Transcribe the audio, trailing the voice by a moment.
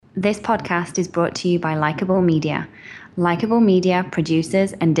This podcast is brought to you by Likeable Media. Likeable Media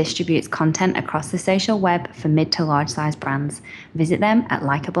produces and distributes content across the social web for mid to large size brands. Visit them at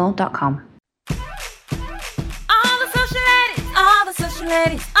likeable.com. All the social ladies, all the social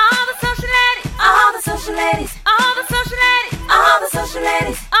ladies, all the social ladies, all the social ladies, all the social ladies, all the social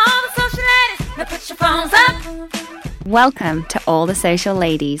ladies, all the social ladies. Now put your phones up. Welcome to All the Social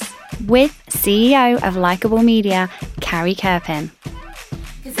Ladies with CEO of Likeable Media, Carrie Kerpen.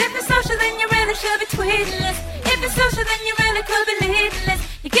 Cause if you're social, then you really should be tweeting this. If you're social, then you really could be leading this.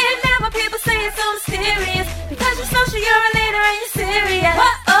 You get mad when people say it's so mysterious. Because you're social, you're a leader and you're serious.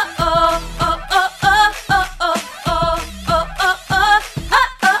 Oh, oh, oh, oh, oh, oh, oh, oh, oh,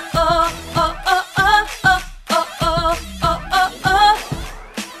 oh, oh,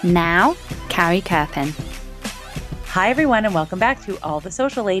 oh, Now, Carrie Kerpen. Hi, everyone, and welcome back to All the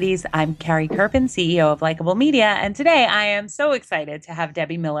Social Ladies. I'm Carrie Kerpen, CEO of Likeable Media, and today I am so excited to have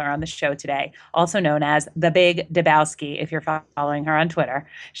Debbie Miller on the show today, also known as the Big Debowski, if you're following her on Twitter.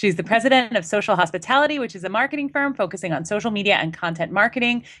 She's the president of Social Hospitality, which is a marketing firm focusing on social media and content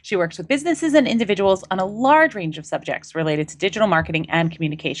marketing. She works with businesses and individuals on a large range of subjects related to digital marketing and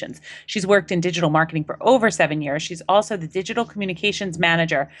communications. She's worked in digital marketing for over 7 years. She's also the digital communications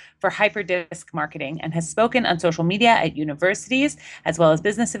manager for Hyperdisc Marketing and has spoken on social media at universities, as well as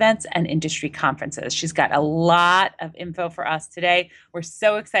business events and industry conferences. She's got a lot of info for us today. We're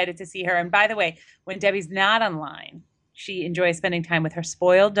so excited to see her. And by the way, when Debbie's not online, she enjoys spending time with her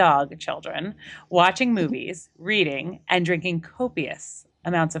spoiled dog children, watching movies, reading, and drinking copious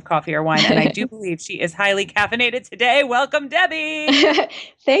amounts of coffee or wine. And I do believe she is highly caffeinated today. Welcome, Debbie.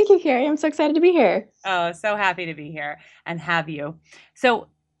 Thank you, Carrie. I'm so excited to be here. Oh, so happy to be here and have you. So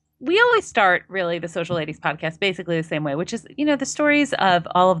we always start really the Social Ladies podcast basically the same way, which is, you know, the stories of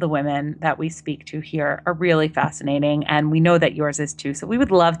all of the women that we speak to here are really fascinating. And we know that yours is too. So we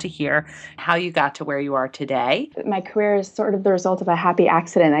would love to hear how you got to where you are today. My career is sort of the result of a happy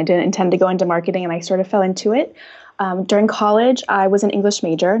accident. I didn't intend to go into marketing and I sort of fell into it. During college, I was an English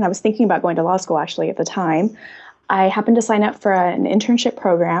major and I was thinking about going to law school actually at the time. I happened to sign up for an internship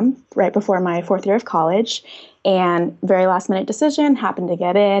program right before my fourth year of college. And very last minute decision, happened to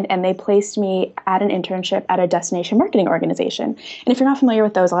get in, and they placed me at an internship at a destination marketing organization. And if you're not familiar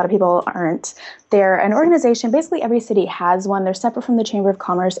with those, a lot of people aren't. They're an organization, basically every city has one. They're separate from the Chamber of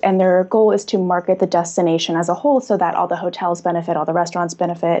Commerce, and their goal is to market the destination as a whole so that all the hotels benefit, all the restaurants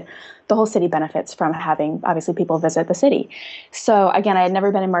benefit, the whole city benefits from having, obviously, people visit the city. So again, I had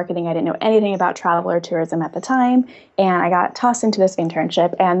never been in marketing. I didn't know anything about travel or tourism at the time, and I got tossed into this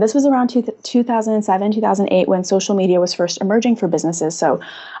internship. And this was around 2007, 2008, when social media was first emerging for businesses. So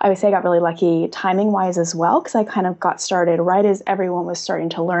I would say I got really lucky timing-wise as well, because I kind of got started right as everyone was starting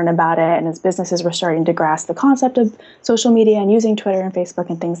to learn about it and as businesses were starting to grasp the concept of social media and using Twitter and Facebook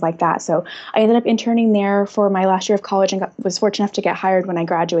and things like that. So I ended up interning there for my last year of college and was fortunate enough to get hired when I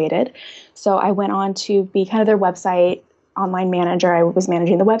graduated. So I went on to be kind of their website online manager. I was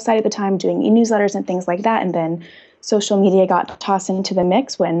managing the website at the time, doing e-newsletters and things like that. And then social media got tossed into the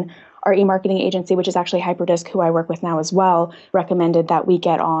mix when our e-marketing agency, which is actually Hyperdisc, who I work with now as well, recommended that we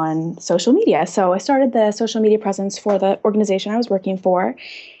get on social media. So I started the social media presence for the organization I was working for,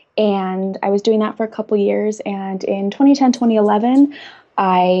 and I was doing that for a couple years. And in 2010, 2011,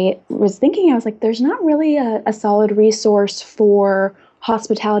 I was like, there's not really a solid resource for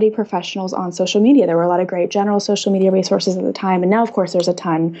hospitality professionals on social media. There were a lot of great general social media resources at the time. And now, of course, there's a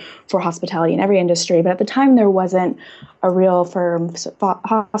ton for hospitality in every industry. But at the time, there wasn't a real firm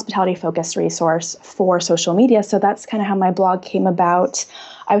hospitality-focused resource for social media. So that's kind of how my blog came about.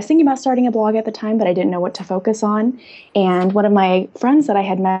 I was thinking about starting a blog at the time, but I didn't know what to focus on. And one of my friends that I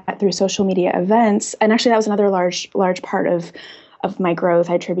had met through social media events, and actually that was another large part of my growth,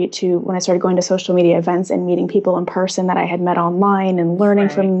 I attribute to when I started going to social media events and meeting people in person that I had met online and learning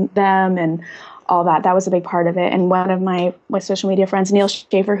from them and all that. That was a big part of it. And one of my social media friends, Neil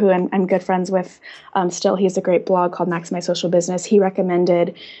Schaefer, who I'm good friends with still, he has a great blog called Maximize Social Business. He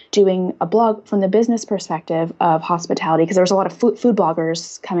recommended doing a blog from the business perspective of hospitality, because there was a lot of food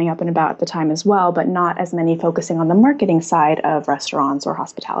bloggers coming up and about at the time as well, but not as many focusing on the marketing side of restaurants or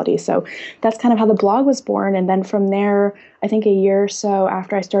hospitality. So that's kind of how the blog was born. And then from there, I think a year or so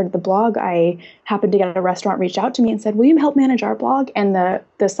after I started the blog, I happened to get a restaurant reach out to me and said, will you help manage our blog? And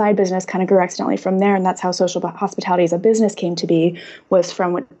the side business kind of grew accidentally from there. And that's how social hospitality as a business came to be, was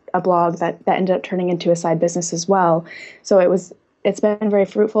from a blog that ended up turning into a side business as well. So it's been very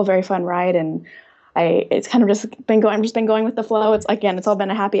fruitful, very fun ride. And it's kind of just been going with the flow. It's all been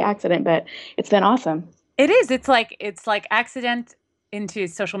a happy accident, but it's been awesome. It is. It's like accident into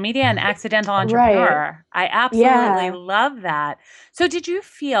social media and accidental Right. entrepreneur. I absolutely Yeah. love that. So did you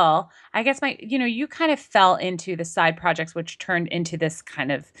feel, I guess you kind of fell into the side projects, which turned into this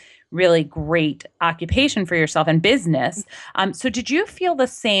kind of really great occupation for yourself and business. So did you feel the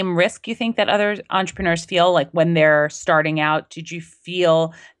same risk you think that other entrepreneurs feel like when they're starting out? Did you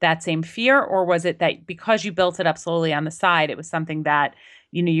feel that same fear, or was it that because you built it up slowly on the side, it was something that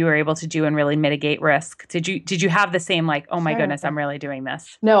you were able to do and really mitigate risk? Did you have the same like, oh my Sure. goodness, I'm really doing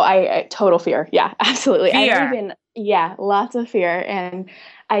this? No, I total fear. Yeah, absolutely. Fear. Yeah, lots of fear. And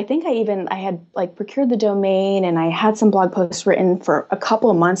I think I had like procured the domain and I had some blog posts written for a couple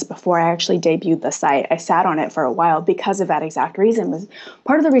of months before I actually debuted the site. I sat on it for a while because of that exact reason. Was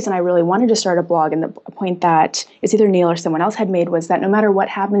part of the reason I really wanted to start a blog, and the point that is either Neil or someone else had made was that no matter what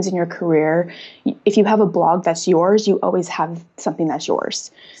happens in your career, if you have a blog that's yours, you always have something that's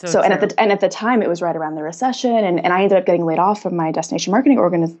yours. So and at the time it was right around the recession, and I ended up getting laid off from my destination marketing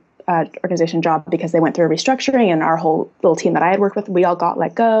organization job because they went through a restructuring, and our whole little team that I had worked with, we all got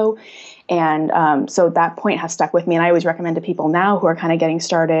let go. And so that point has stuck with me. And I always recommend to people now who are kind of getting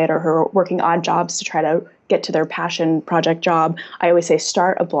started or who are working odd jobs to try to get to their passion project job. I always say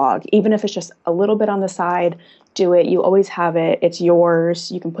start a blog, even if it's just a little bit on the side. Do it. You always have it. It's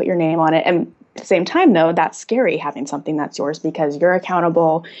yours. You can put your name on it. And at the same time, though, that's scary having something that's yours because you're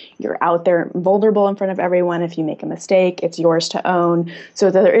accountable. You're out there vulnerable in front of everyone. If you make a mistake, it's yours to own. So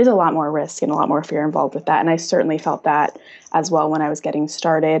there is a lot more risk and a lot more fear involved with that. And I certainly felt that as well when I was getting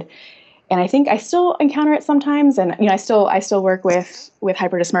started. And I think I still encounter it sometimes. And I still work with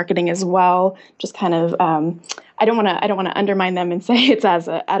Hyperdisc Marketing as well. Just kind of I don't want to undermine them and say it's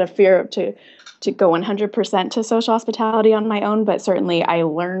out of fear to go 100% to social hospitality on my own, but certainly I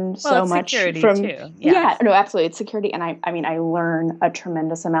learned so much from too. Yeah, no, absolutely. It's security. And I learn a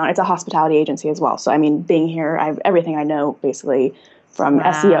tremendous amount. It's a hospitality agency as well. So, being here, everything I know basically from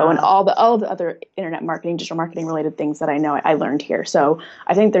SEO and all the other internet marketing, digital marketing related things that I know, I learned here. So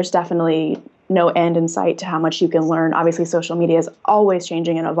I think there's definitely no end in sight to how much you can learn. Obviously, social media is always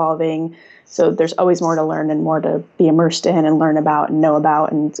changing and evolving. So there's always more to learn and more to be immersed in and learn about and know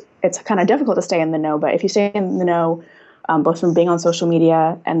about. And it's kind of difficult to stay in the know, but if you stay in the know, both from being on social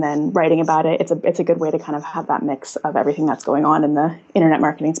media and then writing about it, it's a good way to kind of have that mix of everything that's going on in the internet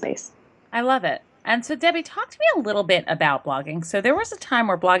marketing space. I love it. And so, Debbie, talk to me a little bit about blogging. So there was a time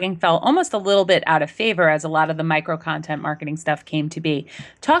where blogging fell almost a little bit out of favor as a lot of the micro content marketing stuff came to be.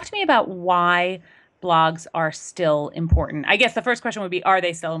 Talk to me about why blogs are still important. I guess the first question would be, are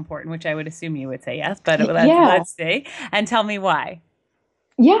they still important? Which I would assume you would say yes, but let's see. And tell me why.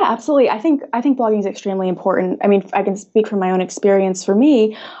 Yeah, absolutely. I think blogging is extremely important. I can speak from my own experience. For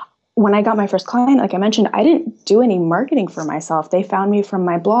me, when I got my first client, like I mentioned, I didn't do any marketing for myself. They found me from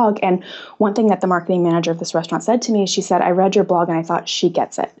my blog. And one thing that the marketing manager of this restaurant said to me, she said, I read your blog and I thought she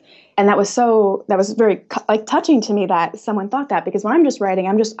gets it. And that was very touching to me that someone thought that, because when I'm just writing,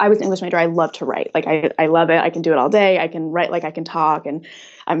 I was an English major. I love to write. Like I love it. I can do it all day. I can write like I can talk, and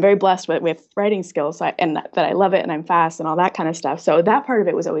I'm very blessed with writing skills, and that I love it and I'm fast and all that kind of stuff. So that part of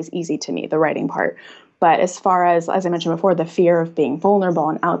it was always easy to me, the writing part. But as far as I mentioned before, the fear of being vulnerable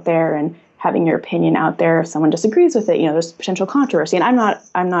and out there and having your opinion out there, if someone disagrees with it, there's potential controversy. And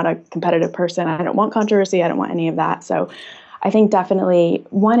I'm not a competitive person. I don't want controversy. I don't want any of that. So I think definitely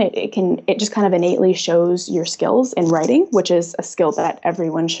it just kind of innately shows your skills in writing, which is a skill that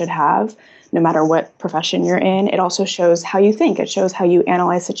everyone should have, no matter what profession you're in. It also shows how you think. It shows how you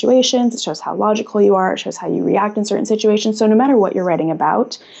analyze situations. It shows how logical you are. It shows how you react in certain situations. So no matter what you're writing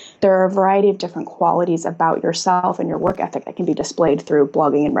about, there are a variety of different qualities about yourself and your work ethic that can be displayed through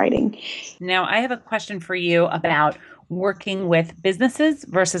blogging and writing. Now, I have a question for you about working with businesses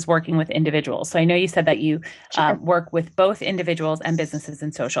versus working with individuals. So I know you said that you work with both individuals and businesses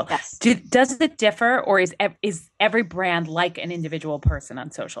in social. Yes. Does it differ, or is every brand like an individual person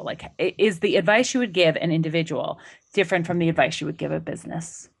on social? Like, is the advice you would give an individual different from the advice you would give a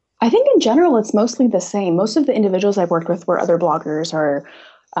business? I think in general, it's mostly the same. Most of the individuals I've worked with were other bloggers or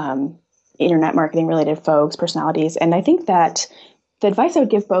internet marketing related folks, personalities. And I think that the advice I would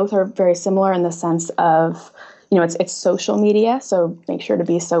give both are very similar in the sense of, it's social media. So make sure to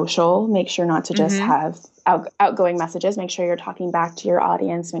be social, make sure not to just have outgoing messages, make sure you're talking back to your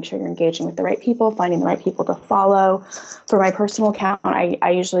audience, make sure you're engaging with the right people, finding the right people to follow. For my personal account, I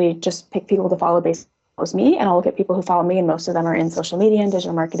usually just pick people to follow based on me, and I'll look at people who follow me, and most of them are in social media and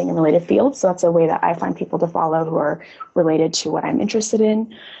digital marketing and related fields. So that's a way that I find people to follow who are related to what I'm interested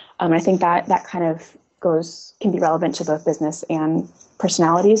in. I think that kind of can be relevant to both business and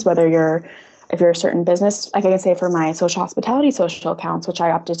personalities, whether you're if you're a certain business, like I can say for my social hospitality social accounts, which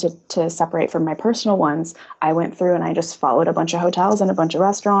I opted to separate from my personal ones, I went through and I just followed a bunch of hotels and a bunch of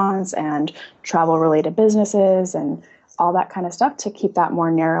restaurants and travel related businesses and all that kind of stuff to keep that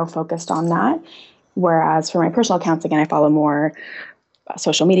more narrow focused on that. Whereas for my personal accounts, again, I follow more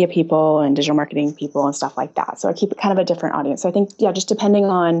social media people and digital marketing people and stuff like that. So I keep it kind of a different audience. So I think, yeah, just depending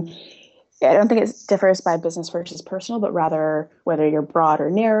on, I don't think it differs by business versus personal, but rather whether you're broad or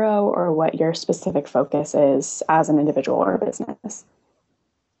narrow or what your specific focus is as an individual or a business.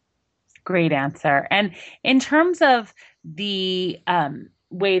 Great answer. And in terms of the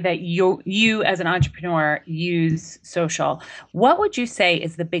way that you as an entrepreneur use social, what would you say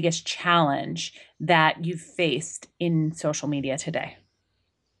is the biggest challenge that you've faced in social media today?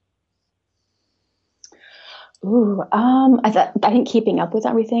 I think keeping up with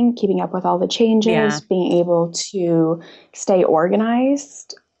everything, keeping up with all the changes, being able to stay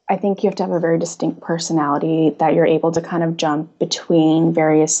organized. I think you have to have a very distinct personality that you're able to kind of jump between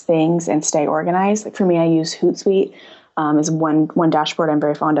various things and stay organized. Like for me, I use Hootsuite is one dashboard I'm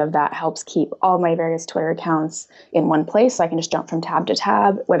very fond of that helps keep all my various Twitter accounts in one place. So I can just jump from tab to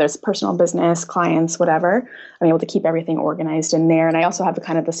tab, whether it's personal, business, clients, whatever. I'm able to keep everything organized in there. And I also have a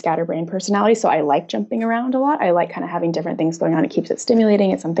kind of the scatterbrain personality. So I like jumping around a lot. I like kind of having different things going on. It keeps it stimulating.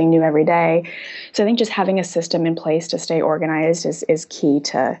 It's something new every day. So I think just having a system in place to stay organized is key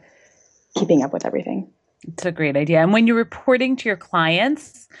to keeping up with everything. It's a great idea. And when you're reporting to your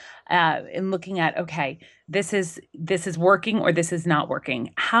clients and looking at, okay, this is working or this is not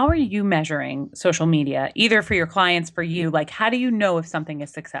working, how are you measuring social media, either for your clients, for you? Like, how do you know if something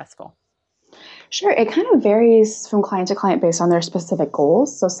is successful? Sure. It kind of varies from client to client based on their specific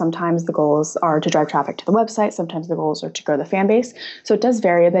goals. So sometimes the goals are to drive traffic to the website. Sometimes the goals are to grow the fan base. So it does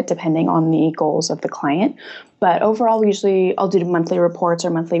vary a bit depending on the goals of the client. But overall, usually I'll do monthly reports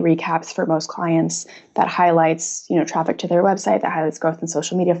or monthly recaps for most clients that highlights, traffic to their website, that highlights growth in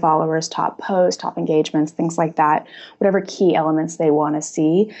social media followers, top posts, top engagements, things like that, whatever key elements they want to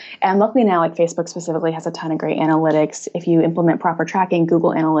see. And luckily now, like Facebook specifically has a ton of great analytics. If you implement proper tracking, Google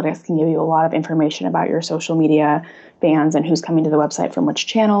Analytics can give you a lot of information about your social media fans and who's coming to the website from which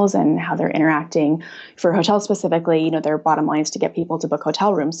channels and how they're interacting. For hotels specifically, their bottom line is to get people to book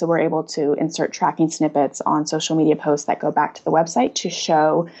hotel rooms. So we're able to insert tracking snippets on social media posts that go back to the website to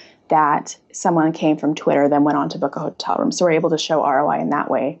show that someone came from Twitter, then went on to book a hotel room. So we're able to show ROI in that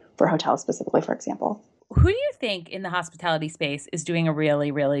way for hotels specifically, for example. Who do you think in the hospitality space is doing a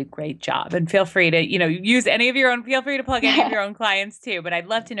really, really great job? And feel free to, use any of your own, feel free to plug any of your own clients too. But I'd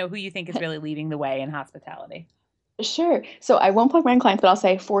love to know who you think is really leading the way in hospitality. Sure. So I won't plug my own clients, but I'll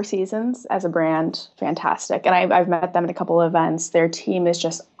say Four Seasons as a brand, fantastic. And I've met them at a couple of events. Their team is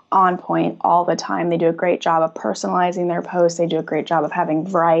just on point all the time. They do a great job of personalizing their posts. They do a great job of having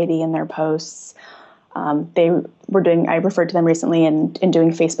variety in their posts. I referred to them recently in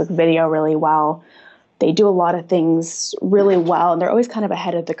doing Facebook video really well. They do a lot of things really well, and they're always kind of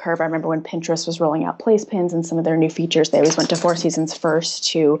ahead of the curve. I remember when Pinterest was rolling out place pins and some of their new features, they always went to Four Seasons first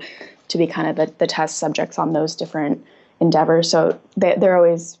to be kind of the test subjects on those different endeavors. So they're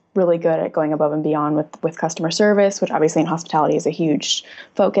always really good at going above and beyond with customer service, which obviously in hospitality is a huge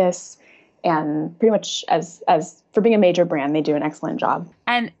focus. And pretty much as for being a major brand, they do an excellent job.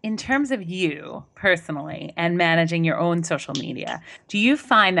 And in terms of you personally and managing your own social media, do you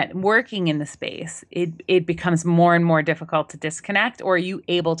find that working in the space, it becomes more and more difficult to disconnect, or are you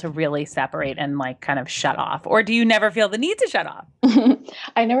able to really separate and kind of shut off? Or do you never feel the need to shut off?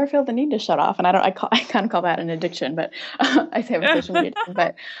 I never feel the need to shut off. And I kind of call that an addiction, but I say I'm a social media addiction.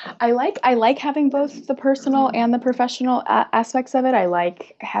 But I like having both the personal and the professional aspects of it. I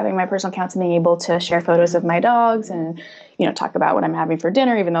like having my personal accounts and being able to share photos of my dogs and talk about what I'm having for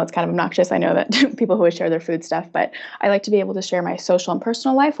dinner, even though it's kind of obnoxious. I know that people who always share their food stuff, but I like to be able to share my social and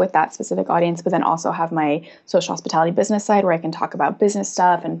personal life with that specific audience, but then also have my social hospitality business side where I can talk about business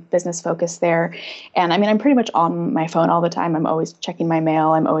stuff and business focus there. And I'm pretty much on my phone all the time. I'm always checking my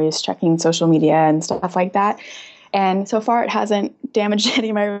mail. I'm always checking social media and stuff like that. And so far, it hasn't damaged any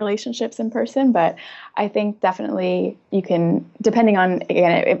of my relationships in person, but I think definitely you can, depending on,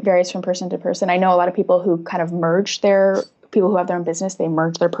 again, it varies from person to person. I know a lot of people who kind of people who have their own business, they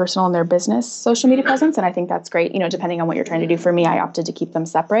merge their personal and their business social media presence. And I think that's great, depending on what you're trying to do. For me, I opted to keep them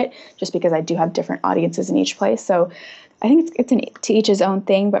separate just because I do have different audiences in each place. So I think it's to each his own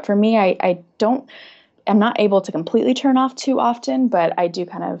thing. But for me, I'm not able to completely turn off too often, but I do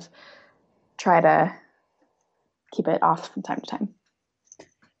kind of try to keep it off from time to time.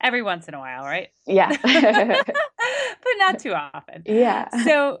 Every once in a while, right? Yeah. But not too often. Yeah.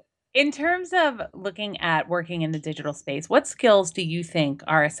 So In terms of looking at working in the digital space, what skills do you think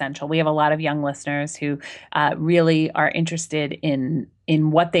are essential? We have a lot of young listeners who really are interested in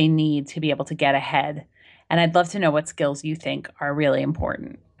what they need to be able to get ahead. And I'd love to know what skills you think are really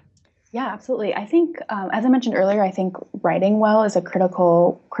important. Yeah, absolutely. I think, as I mentioned earlier, I think writing well is a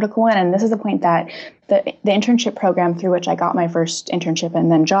critical one. And this is the point that the internship program through which I got my first internship and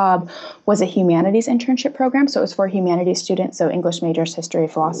then job was a humanities internship program. So it was for humanities students, so English majors, history,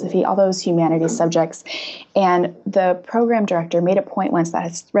 philosophy, all those humanities subjects. And the program director made a point once that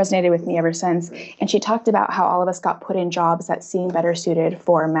has resonated with me ever since. And she talked about how all of us got put in jobs that seemed better suited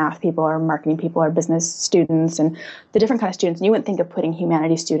for math people or marketing people or business students and the different kind of students. And you wouldn't think of putting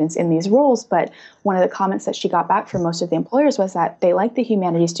humanities students in these roles, but one of the comments that she got back from most of the employers was that they like the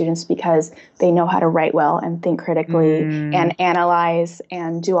humanities students because they know how to write well and think critically and analyze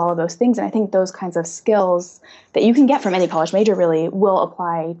and do all of those things. And I think those kinds of skills that you can get from any college major really will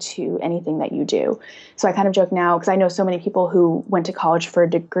apply to anything that you do. So I kind of joke now because I know so many people who went to college for a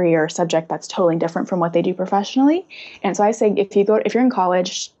degree or a subject that's totally different from what they do professionally. And so I say if you're in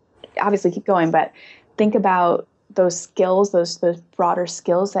college, obviously keep going, but think about those skills, those broader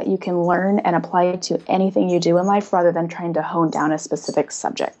skills that you can learn and apply to anything you do in life rather than trying to hone down a specific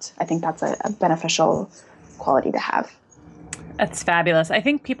subject. I think that's a beneficial quality to have. That's fabulous. I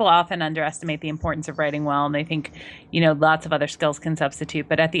think people often underestimate the importance of writing well, and they think, lots of other skills can substitute.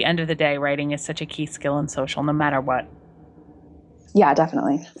 But at the end of the day, writing is such a key skill in social, no matter what. Yeah,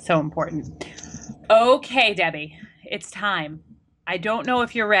 definitely. So important. Okay, Debbie, it's time. I don't know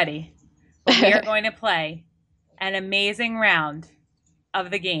if you're ready, but we are going to play an amazing round of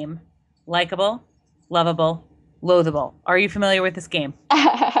the game, Likeable, Lovable, Loathable. Are you familiar with this game?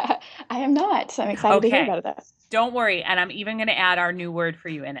 I am not. So I'm excited to hear about that. Don't worry. And I'm even going to add our new word for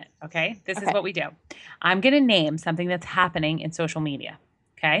you in it. Okay? This is what we do. I'm going to name something that's happening in social media.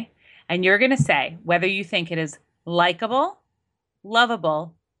 Okay? And you're going to say whether you think it is likable,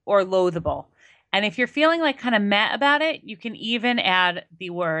 lovable, or loathable. And if you're feeling like kind of meh about it, you can even add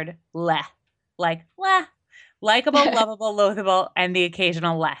the word leh. Like leh. Likeable, lovable, loathable, and the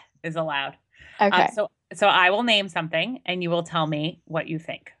occasional leh is allowed. Okay. So I will name something, and you will tell me what you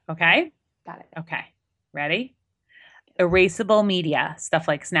think. Okay? Got it. Okay. Ready? Erasable media, stuff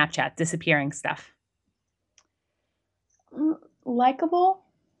like Snapchat, disappearing stuff. Likeable.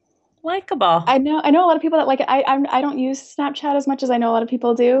 Likeable. I know a lot of people that like it. I don't use Snapchat as much as I know a lot of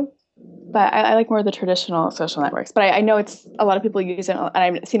people do. But I like more of the traditional social networks. But I know it's a lot of people use it, and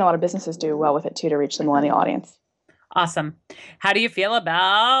I've seen a lot of businesses do well with it too to reach the millennial audience. Awesome. How do you feel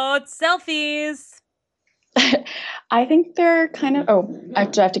about selfies? I think they're kind of. Oh, I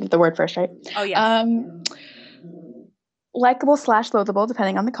have to give the word first, right? Oh yeah. Likeable / loathable,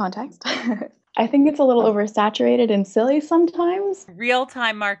 depending on the context. I think it's a little oversaturated and silly sometimes.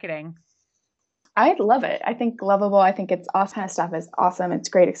 Real-time marketing. I love it. I think lovable. I think it's all kind of stuff is awesome. It's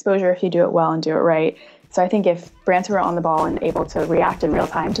great exposure if you do it well and do it right. So I think if brands who are on the ball and able to react in real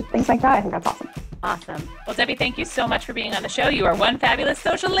time to things like that, I think that's awesome. Awesome. Well, Debbie, thank you so much for being on the show. You are one fabulous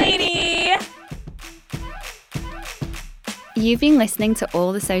social lady. You've been listening to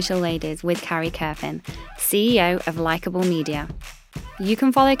All the Social Ladies with Carrie Kerpen, CEO of Likeable Media. You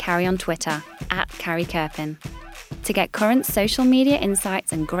can follow Carrie on Twitter @Carrie Kerpen. To get current social media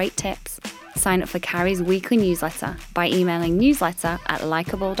insights and great tips, sign up for Carrie's weekly newsletter by emailing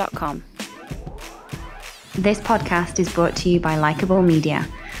newsletter@likeable.com. This podcast is brought to you by Likeable Media.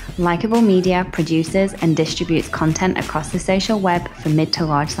 Likeable Media produces and distributes content across the social web for mid to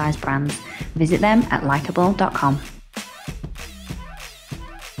large size brands. Visit them at likeable.com.